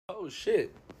Oh,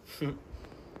 shit.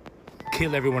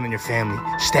 Kill everyone in your family.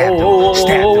 Stab them.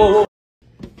 Stab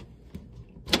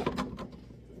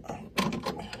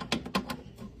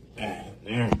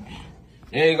them.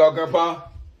 There you go, Grandpa.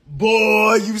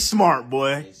 Boy, you smart,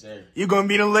 boy. Yes, sir. You're gonna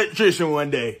be an electrician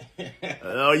one day.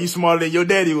 Oh, you smarter than your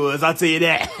daddy was, I'll tell you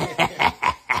that.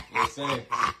 Yes, sir.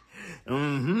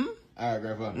 Mm-hmm. All right,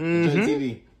 Grandpa. Enjoy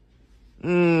TV.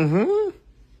 Mm-hmm.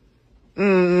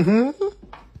 Mm-hmm.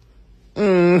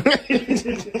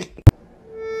 Mm-hmm.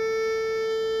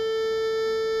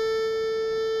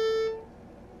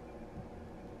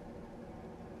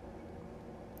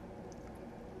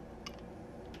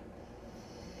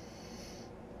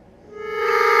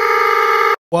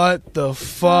 What the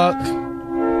fuck?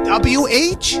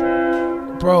 WH?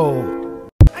 Bro.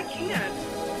 I can't.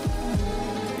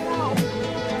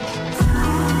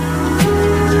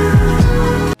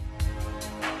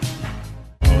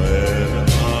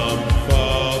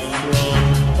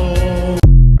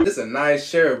 This is a nice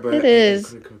shirt, but It is.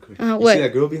 Quick. What? You see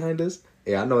that girl behind us?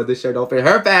 Yeah, I know what this shirt don't fit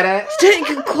her fat ass. Stay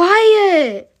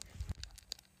quiet.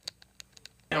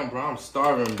 Damn, bro, I'm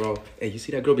starving, bro. Hey, you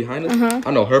see that girl behind us? Uh-huh.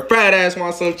 I know her fat ass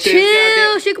wants some chips.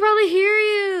 Chill. She could probably hear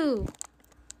you.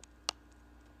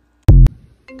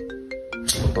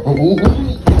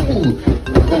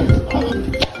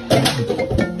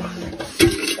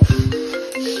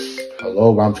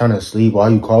 Hello, bro, I'm trying to sleep. Why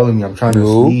are you calling me? I'm trying to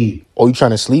sleep. Oh, you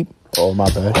trying to sleep? Oh, my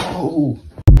bad. Oh.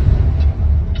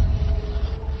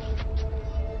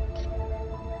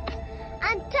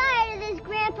 I'm tired of this,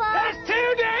 Grandpa. That's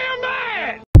too damn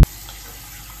bad.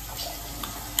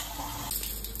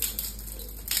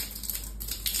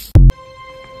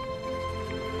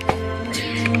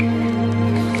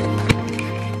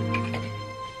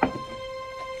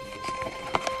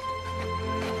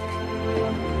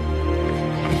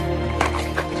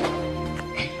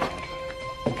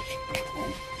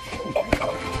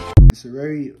 It's a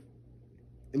very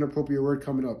inappropriate word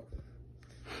coming up.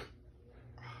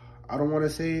 I don't want to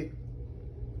say it,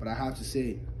 but I have to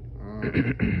say it.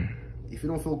 If you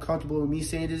don't feel comfortable with me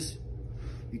saying this,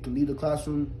 you can leave the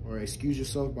classroom or excuse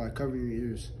yourself by covering your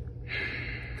ears.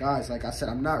 Guys, like I said,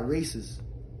 I'm not racist.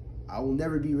 I will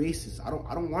never be racist. I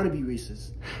don't want to be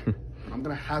racist. I'm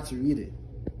gonna have to read it.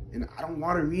 And I don't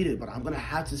want to read it, but I'm gonna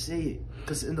have to say it.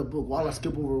 Because in the book, while I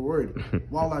skip over a word,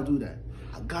 while I do that,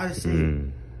 I gotta say it.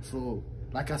 So,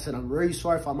 like I said, I'm very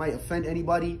sorry if I might offend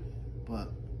anybody,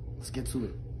 but let's get to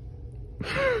it.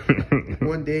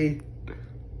 One day,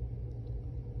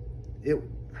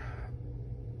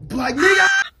 black nigga!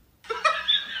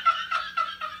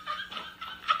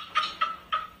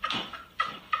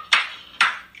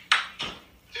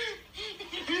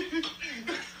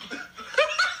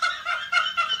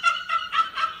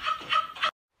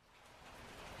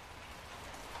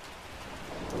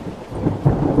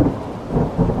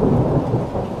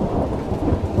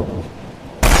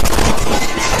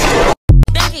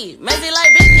 Messy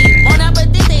like Vicky, on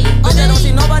appetite. Bitch, I don't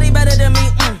see nobody better than me.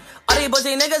 All these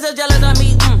pussy niggas are jealous of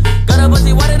me. Got a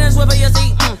pussy wetter than Swiffer, you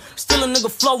see. Still a nigga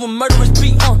flow with murderous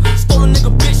beat. Stole a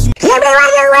nigga bitch. Hit me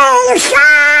right away, you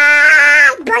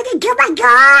shot! Bring it to my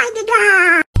God,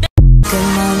 nigga! Good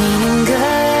morning and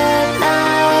good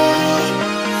night.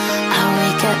 I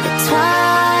wake up at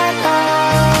twilight.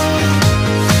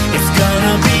 It's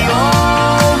gonna be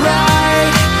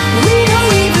alright. We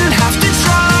don't even have to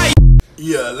try.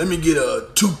 Yeah, let me get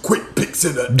 2 quick pics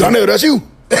in the... Darnell, that's you?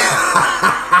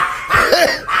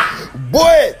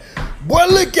 Boy,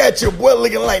 look at you. Boy,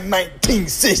 looking like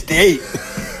 1968.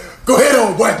 Go ahead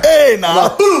on, boy. Hey, now. I'm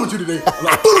not fooling with you today. I'm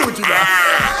not fooling with you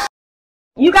now.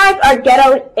 You guys are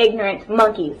ghetto ignorant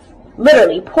monkeys.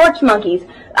 Literally, porch monkeys.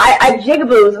 I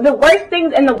jigaboos. The worst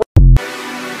things in the world.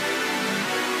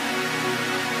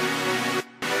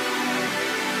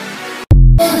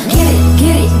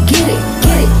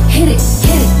 Hit it,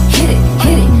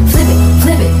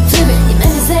 flip it, you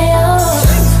better say oh,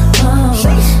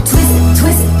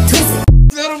 twist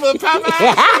it. Little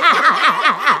Popeye.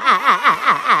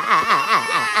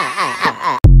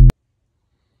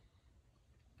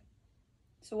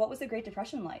 So what was the Great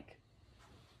Depression like?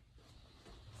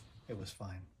 It was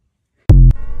fine.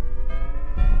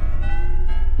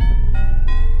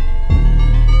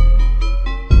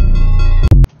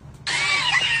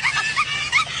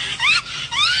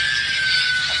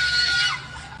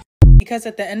 Because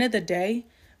at the end of the day,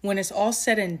 when it's all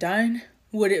said and done,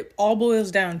 what it all boils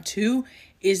down to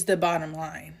is the bottom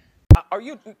line. Are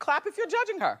you clap if you're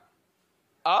judging her?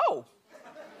 Oh.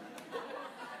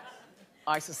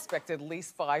 I suspect at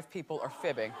least 5 people are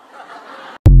fibbing.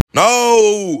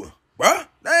 No! Bruh,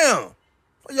 damn.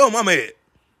 Where your mama at?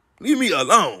 Leave me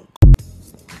alone.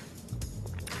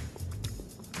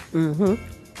 Mm-hmm.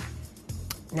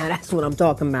 Now that's what I'm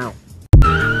talking about.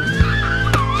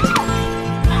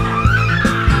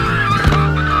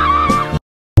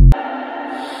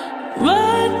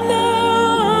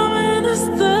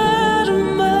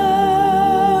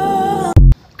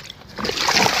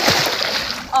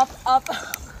 Up.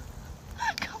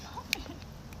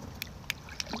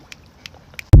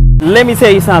 Let me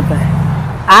tell you something.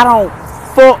 I don't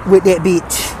fuck with that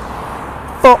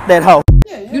bitch. Fuck that hoe.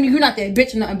 You're not that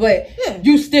bitch or nothing, but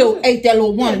you still ate that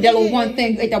little one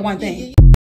thing, ate that one thing.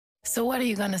 So what are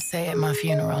you gonna say at my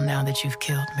funeral now that you've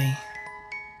killed me?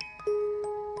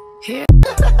 Here.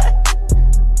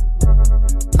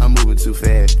 I'm moving too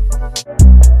fast.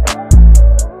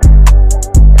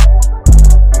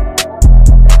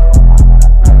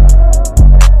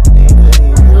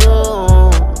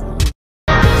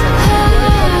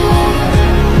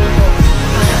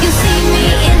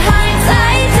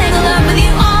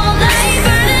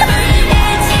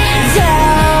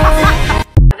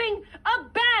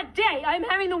 I'm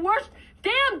having the worst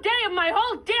damn day of my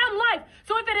whole damn life.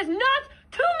 So if it is not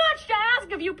too much to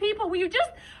ask of you people, will you just